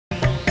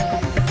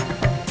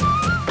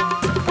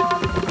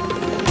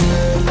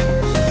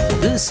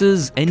This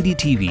is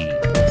NDTV.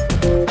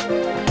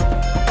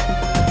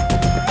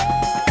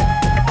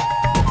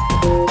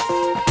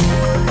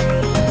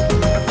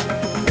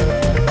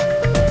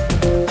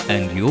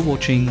 And you're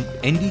watching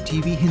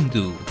NDTV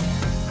Hindu.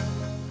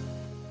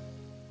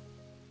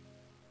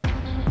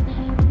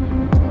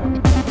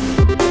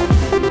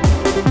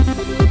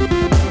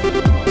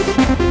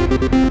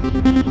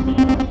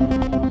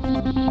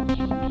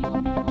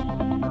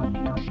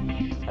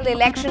 The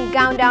election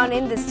countdown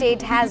in the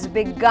state has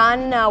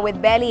begun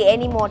with barely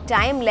any more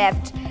time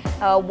left.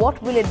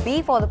 What will it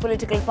be for the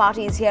political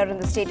parties here in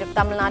the state of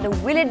Tamil Nadu?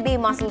 Will it be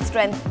muscle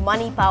strength,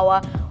 money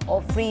power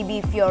or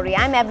freebie fury?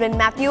 I'm Evelyn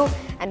Matthew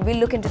and we'll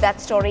look into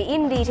that story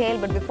in detail.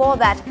 But before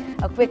that,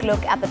 a quick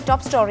look at the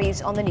top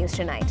stories on the news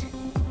tonight.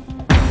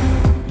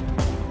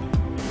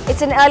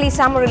 It's an early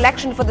summer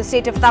election for the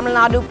state of Tamil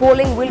Nadu.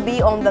 Polling will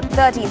be on the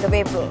 13th of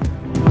April.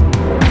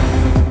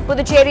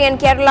 Puducherry and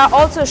Kerala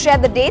also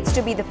shared the dates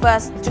to be the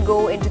first to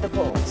go into the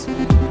polls.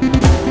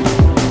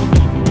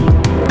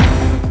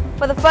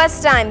 For the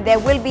first time, there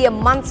will be a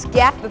month's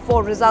gap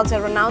before results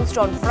are announced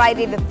on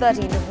Friday, the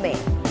 13th of May.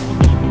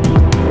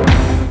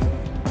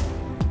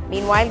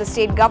 Meanwhile, the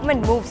state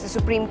government moves the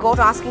Supreme Court,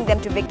 asking them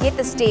to vacate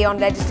the stay on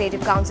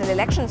Legislative Council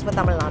elections for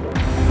Tamil Nadu.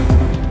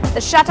 The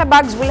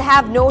shutterbugs will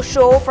have no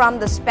show from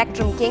the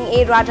Spectrum King.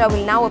 A. Raja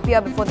will now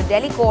appear before the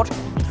Delhi court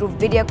through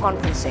video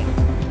conferencing.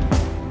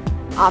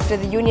 After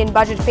the union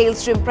budget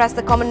fails to impress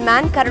the common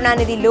man,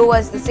 Karunanidhi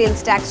lowers the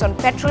sales tax on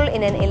petrol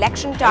in an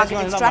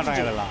election-targeted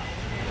strategy.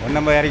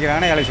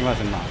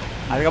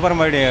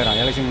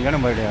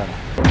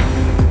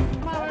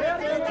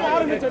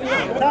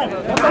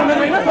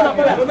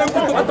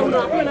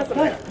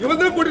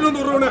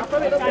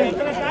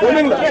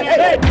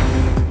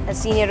 A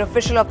senior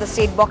official of the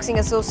State Boxing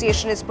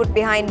Association is put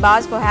behind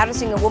bars for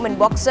harassing a woman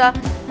boxer.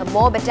 A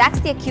mob attacks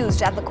the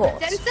accused at the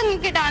court.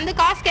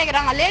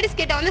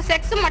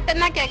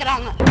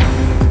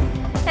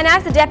 And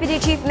as the Deputy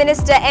Chief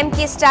Minister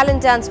M.K. Stalin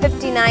turns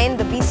 59,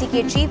 the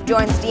BCK chief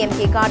joins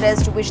DMK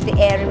cadres to wish the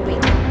heir in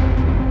waiting.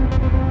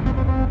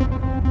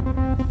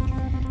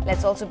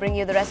 Let's also bring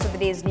you the rest of the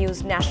day's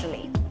news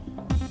nationally.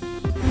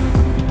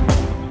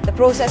 The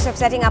process of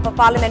setting up a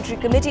parliamentary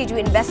committee to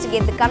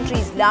investigate the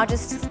country's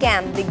largest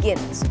scam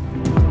begins.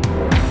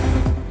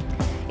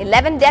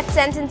 11 death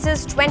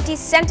sentences, 20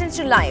 sentenced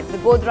to life. The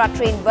Godhra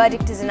train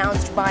verdict is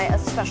announced by a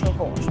special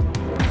court.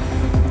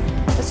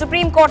 The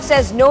Supreme Court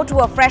says no to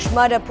a fresh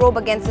murder probe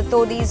against the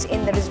Todis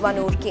in the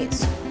Rizwanur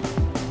case.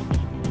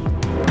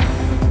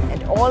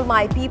 And all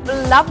my people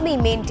love me,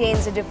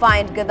 maintains a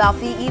defiant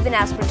Gaddafi, even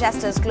as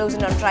protesters close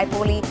in on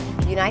Tripoli.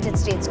 The United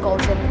States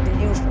calls him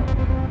delusional.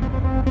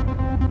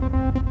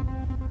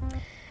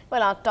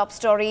 Well, our top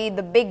story,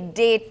 the big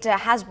date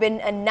has been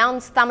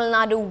announced. Tamil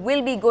Nadu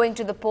will be going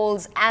to the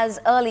polls as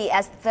early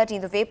as the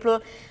 13th of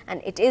April,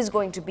 and it is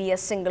going to be a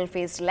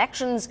single-phased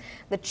elections.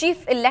 The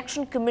Chief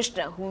Election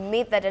Commissioner, who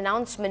made that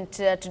announcement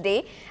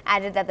today,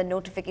 added that the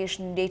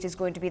notification date is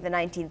going to be the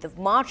 19th of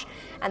March,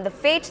 and the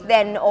fate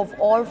then of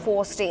all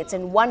 4 states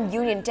and 1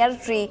 union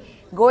territory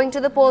going to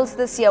the polls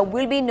this year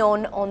will be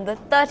known on the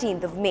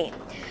 13th of May.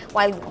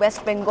 While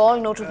West Bengal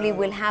notably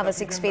will have a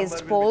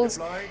 6-phased polls,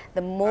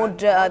 the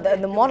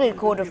model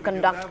code of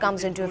conduct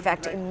comes into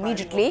effect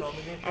immediately.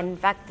 And in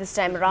fact, this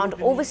time around,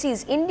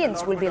 overseas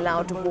Indians will be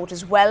allowed to vote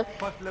as well.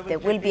 There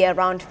will be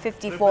around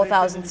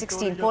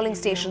 54,016 polling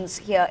stations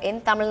here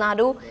in Tamil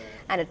Nadu,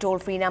 and a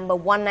toll-free number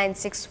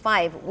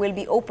 1965 will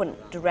be open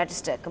to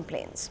register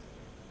complaints.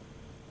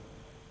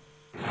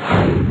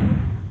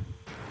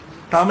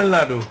 Tamil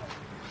Nadu.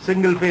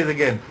 Single phase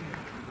again.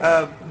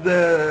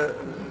 The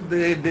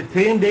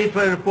same date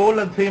for poll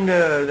and same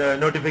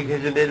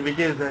notification date, which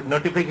is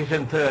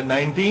notification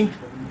 19th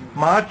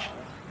March,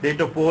 date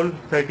of poll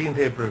 13th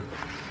April.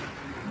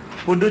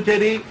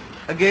 Puducherry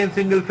again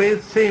single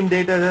phase, same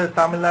date as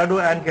Tamil Nadu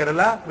and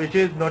Kerala, which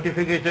is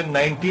notification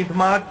 19th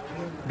March,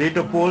 date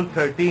of poll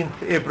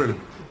 13th April.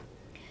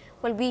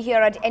 Well, we here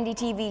at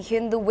NDTV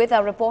Hindu with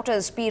our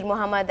reporters Peer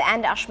Muhammad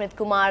and Ashmit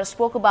Kumar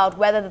spoke about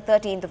whether the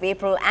 13th of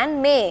April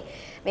and May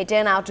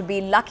turn out to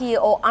be lucky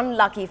or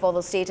unlucky for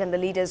the state and the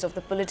leaders of the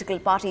political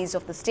parties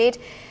of the state.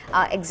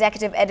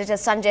 Executive editor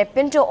Sanjay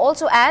Pinto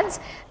also adds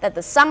that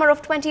the summer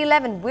of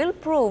 2011 will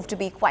prove to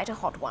be quite a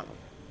hot one.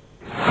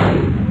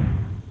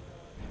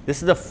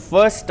 This is the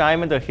first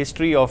time in the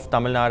history of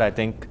Tamil Nadu, I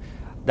think,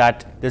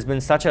 that there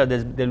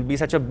will be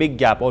such a big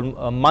gap, or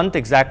a month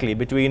exactly,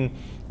 between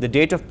the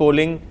date of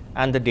polling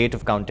and the date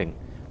of counting.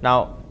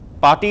 Now,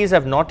 parties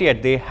have not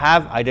yet, they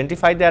have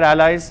identified their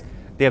allies,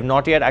 they have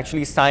not yet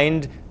actually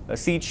signed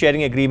seat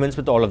sharing agreements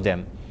with all of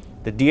them.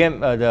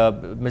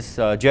 Ms.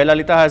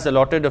 Jayalalitha has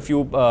allotted a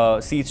few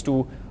seats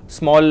to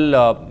small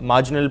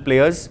marginal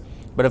players,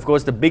 but of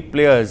course the big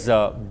players,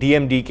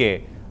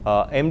 DMDK,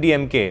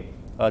 MDMK,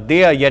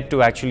 they are yet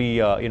to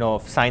actually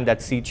sign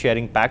that seat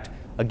sharing pact.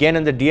 Again,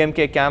 in the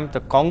DMK camp,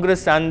 the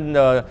Congress and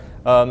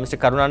Mr.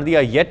 Karunanidhi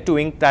are yet to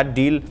ink that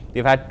deal.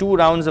 They've had 2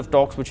 rounds of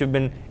talks which have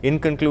been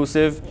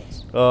inconclusive.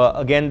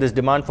 Again, this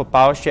demand for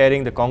power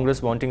sharing, the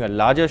Congress wanting a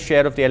larger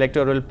share of the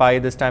electoral pie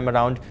this time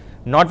around.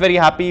 not very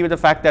happy with the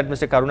fact that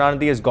Mr.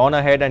 Karunanidhi has gone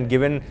ahead and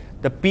given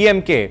the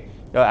PMK,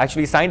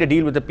 actually signed a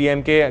deal with the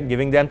PMK,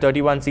 giving them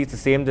 31 seats, the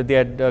same that they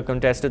had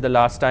contested the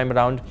last time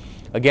around.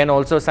 Again,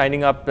 also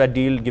signing up that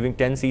deal, giving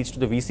 10 seats to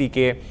the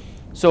VCK.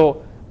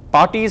 So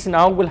parties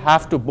now will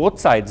have to, both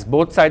sides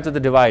of the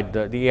divide,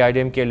 the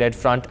AIADMK-led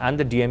front and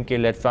the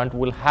DMK-led front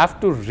will have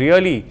to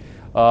really,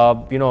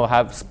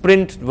 have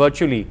sprint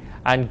virtually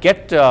and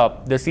get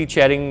the seat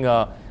sharing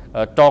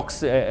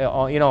talks,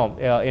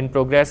 in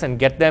progress and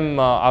get them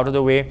out of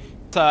the way.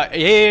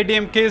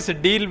 AIADMK's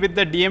deal with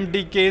the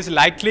DMDK is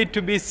likely to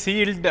be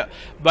sealed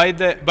by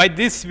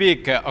this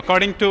week,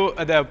 according to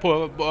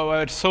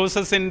the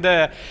sources in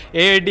the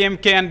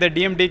AIADMK and the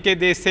DMDK.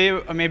 They say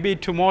maybe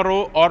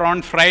tomorrow or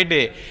on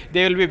Friday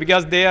they will be,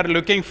 because they are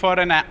looking for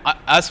an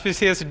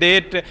auspicious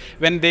date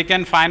when they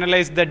can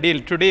finalize the deal.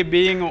 Today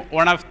being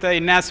one of the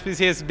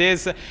inauspicious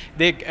days,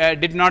 they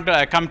did not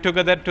come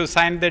together to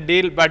sign the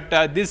deal, but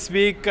this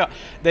week the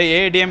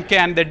AIADMK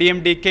and the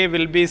DMDK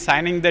will be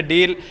signing the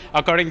deal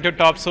according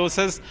to top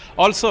sources.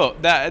 Also,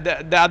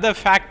 the other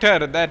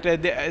factor that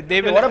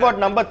they will. What about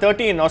number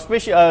 13?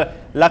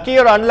 Lucky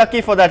or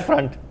unlucky for that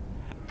front?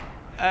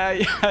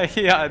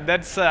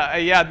 That's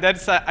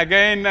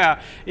again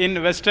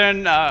in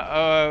Western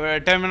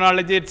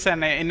terminology, it's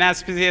an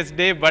inauspicious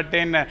day, but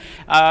in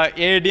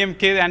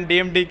AIADMK and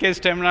DMDK's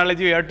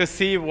terminology, you have to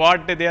see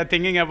what they are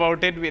thinking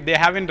about it. They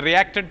haven't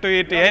reacted to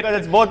it yet.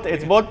 Because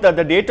it's both the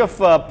date of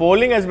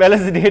polling as well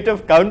as the date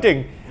of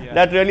counting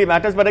that really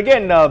matters. But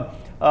again,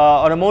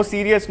 on a more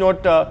serious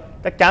note,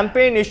 the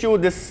campaign issue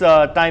this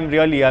time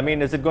really, I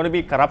mean, is it going to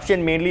be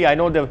corruption mainly? I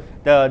know the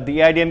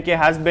AIADMK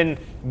has been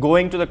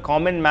going to the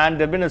common man.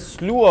 There have been a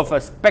slew of,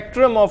 a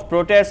spectrum of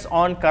protests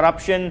on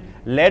corruption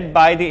led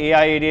by the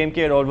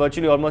AIADMK or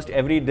virtually almost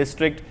every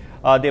district.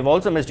 They've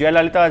also, Ms.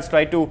 Jayalalitha has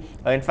tried to,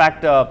 in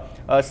fact,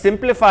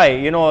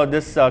 simplify,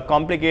 this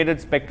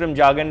complicated spectrum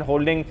jargon,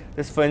 holding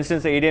this, for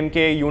instance, the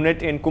AIADMK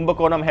unit in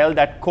Kumbakonam held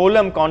that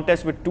Kolam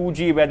contest with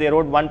 2G, where they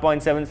wrote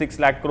 1.76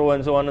 lakh crore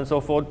and so on and so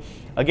forth.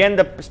 Again,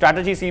 the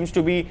strategy seems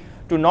to be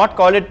to not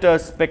call it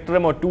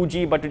spectrum or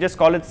 2G, but to just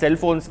call it cell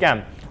phone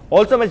scam.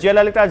 Also, Ms.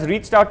 Jayalalitha has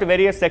reached out to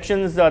various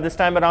sections this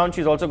time around.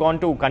 She's also gone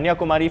to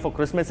Kanyakumari for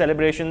Christmas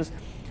celebrations.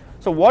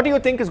 So what do you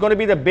think is going to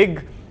be the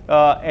big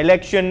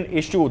election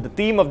issue, the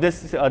theme of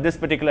this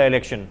particular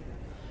election?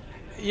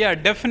 Yeah,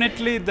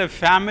 definitely the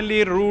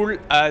family rule.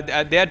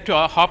 They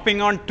are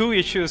hopping on two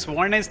issues.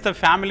 One is the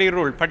family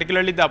rule,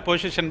 particularly the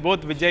opposition,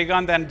 both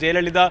Vijaykanth and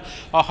Jayalalitha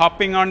are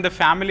hopping on the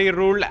family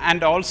rule,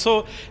 and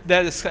also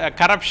the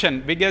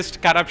corruption,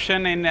 biggest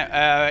corruption in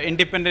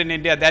independent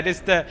India. That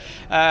is the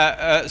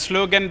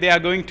slogan they are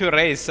going to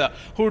raise.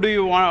 Who do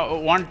you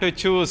want to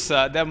choose,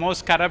 the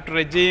most corrupt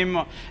regime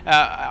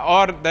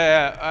or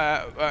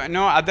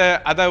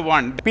the other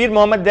one? Peer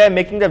Mohammed there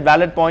making the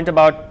valid point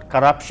about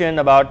corruption,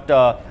 about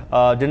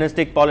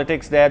dynastic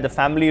politics there, the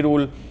family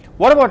rule.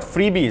 What about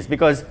freebies?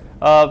 Because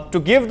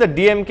to give the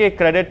DMK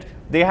credit,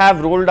 they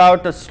have rolled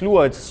out a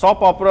slew, it's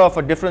soap opera of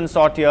a different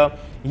sort here.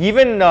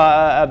 Even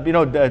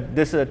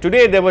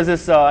today there was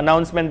this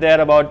announcement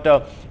there about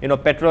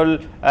petrol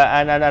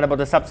and about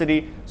the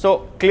subsidy.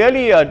 So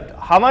clearly,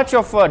 how much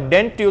of a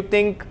dent do you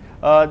think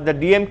the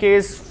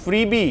DMK's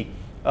freebie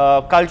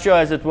culture,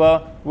 as it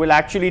were, will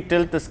actually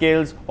tilt the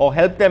scales or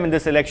help them in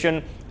this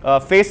election?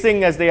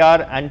 Facing, as they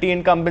are,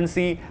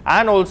 anti-incumbency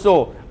and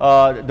also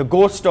the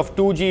ghost of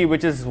 2G,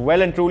 which is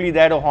well and truly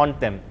there to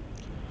haunt them.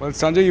 Well,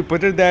 Sanjay, you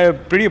put it there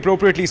pretty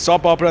appropriately,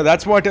 soap opera.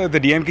 That's what the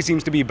DMK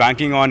seems to be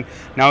banking on.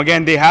 Now,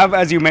 again, they have,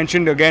 as you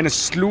mentioned, again, a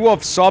slew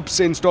of sops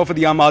in store for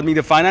the Aam Aadmi.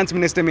 The finance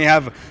minister may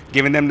have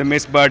given them the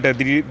miss, but the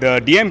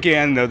DMK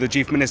and the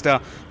chief minister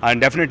are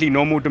definitely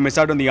no mood to miss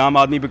out on the Aam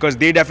Aadmi, because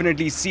they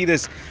definitely see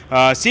this.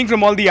 Seeing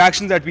from all the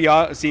actions that we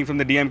are seeing from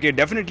the DMK,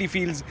 definitely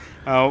feels,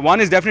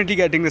 one is definitely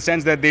getting the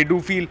sense that they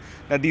do feel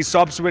that these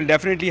sops will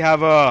definitely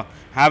have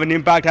an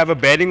impact, have a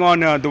bearing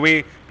on the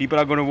way people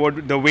are going to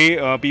vote, the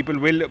way people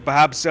will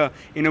perhaps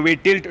in a way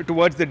tilt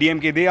towards the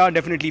DMK. They are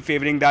definitely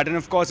favoring that. And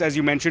of course, as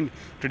you mentioned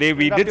today,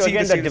 we did see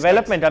the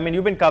development. I mean,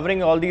 you've been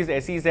covering all these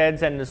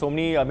SEZs and so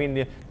many, I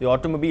mean, the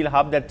automobile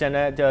hub that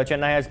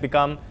Chennai has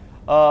become,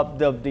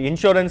 the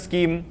insurance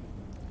scheme.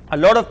 A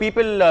lot of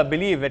people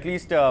believe, at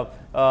least,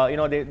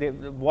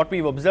 what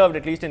we've observed,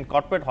 at least in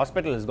corporate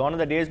hospitals, gone are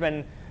the days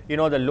when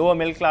the lower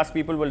middle class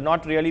people will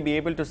not really be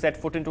able to set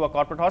foot into a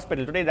corporate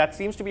hospital. Today, that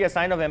seems to be a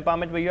sign of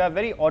empowerment, where you have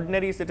very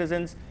ordinary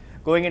citizens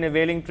going and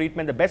availing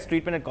treatment, the best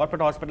treatment at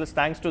corporate hospitals,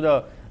 thanks to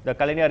the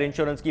Kalaignar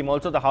insurance scheme,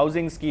 also the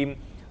housing scheme.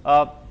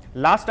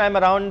 Last time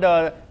around,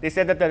 they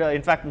said that,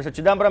 in fact, Mr.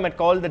 Chidambaram had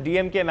called the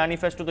DMK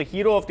manifesto the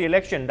hero of the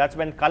election. That's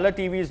when color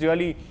TVs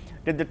really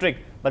did the trick.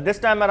 But this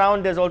time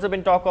around, there's also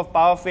been talk of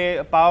power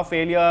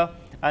failure,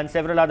 and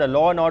several other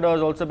law and order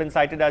has also been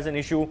cited as an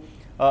issue.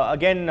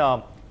 Again,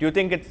 do you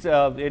think it's,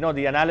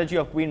 the analogy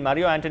of Queen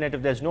Maria Antoinette,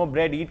 if there's no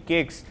bread, eat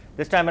cakes.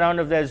 This time around,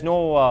 if there's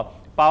no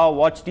power,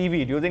 watch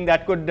TV. Do you think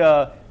that could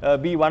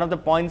be one of the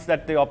points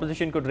that the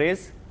opposition could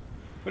raise?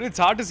 Well, it's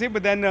hard to say,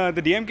 but then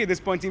the DMK at this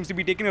point seems to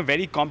be taking a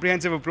very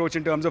comprehensive approach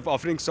in terms of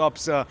offering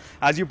SOPs.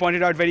 As you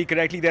pointed out very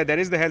correctly there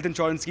is the health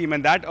insurance scheme,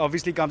 and that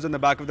obviously comes on the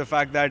back of the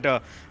fact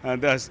that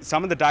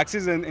some of the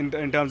taxes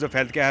in terms of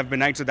healthcare have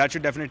been hiked, so that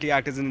should definitely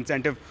act as an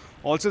incentive.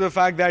 Also the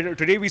fact that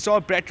today we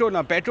saw petrol.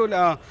 Now petrol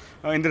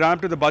in the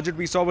run-up to the budget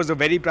we saw was a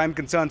very prime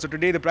concern. So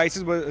today the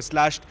prices were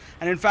slashed,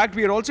 and in fact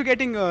we are also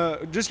getting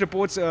just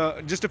reports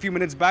just a few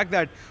minutes back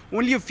that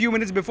only a few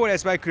minutes before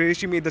S.Y.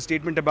 Qureshi made the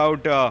statement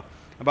about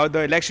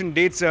the election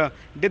dates,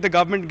 did the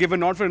government give a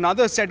nod for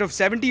another set of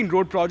 17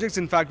 road projects,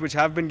 in fact, which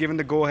have been given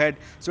the go-ahead.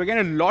 So again,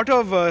 a lot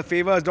of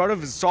favors, a lot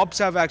of SOPs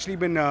have actually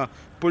been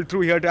pulled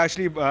through here to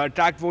actually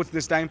attract votes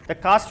this time. The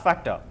caste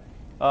factor.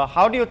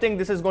 How do you think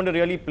this is going to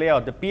really play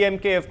out? The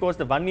PMK, of course,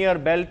 the one-year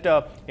belt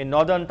in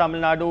northern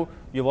Tamil Nadu.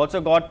 You've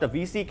also got the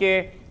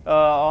VCK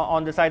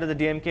on the side of the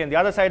DMK. And the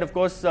other side, of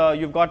course,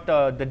 you've got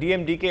the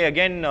DMDK.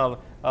 Again,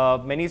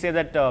 many say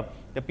that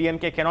the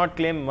PMK cannot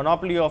claim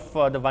monopoly of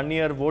the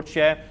one-year vote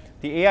share.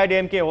 The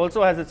AIDMK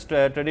also has its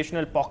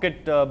traditional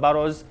pocket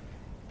boroughs.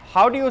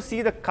 How do you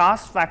see the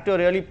caste factor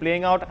really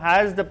playing out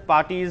as the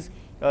parties'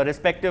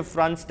 respective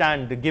fronts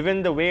stand,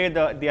 given the way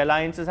the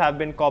alliances have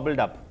been cobbled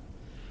up?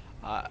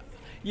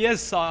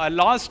 Yes,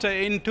 last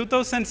in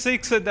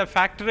 2006, the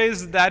factor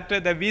is that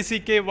the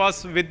VCK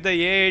was with the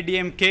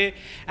AIDMK,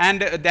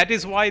 and that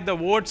is why the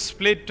vote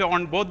split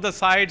on both the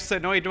sides.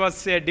 It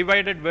was a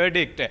divided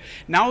verdict.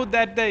 Now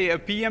that the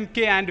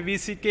PMK and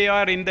VCK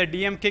are in the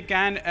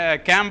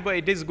DMK camp,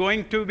 it is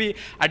going to be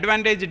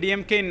advantage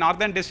DMK in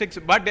northern districts.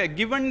 But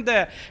given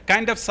the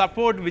kind of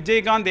support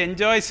Vijay Gandhi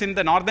enjoys in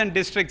the northern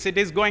districts, it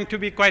is going to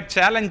be quite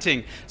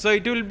challenging. So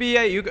it will be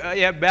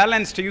a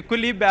balanced,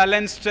 equally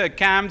balanced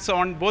camps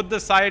on both the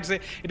sides.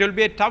 It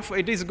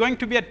is going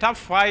to be a tough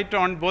fight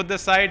on both the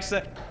sides.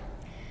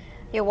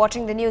 You're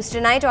watching the news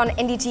tonight on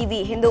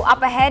NDTV Hindu.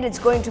 Up ahead, it's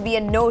going to be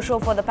a no-show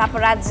for the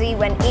paparazzi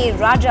when A.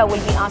 Raja will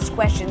be asked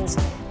questions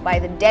by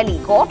the Delhi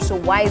court. So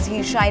why is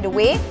he shied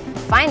away?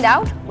 Find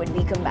out when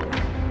we come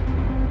back.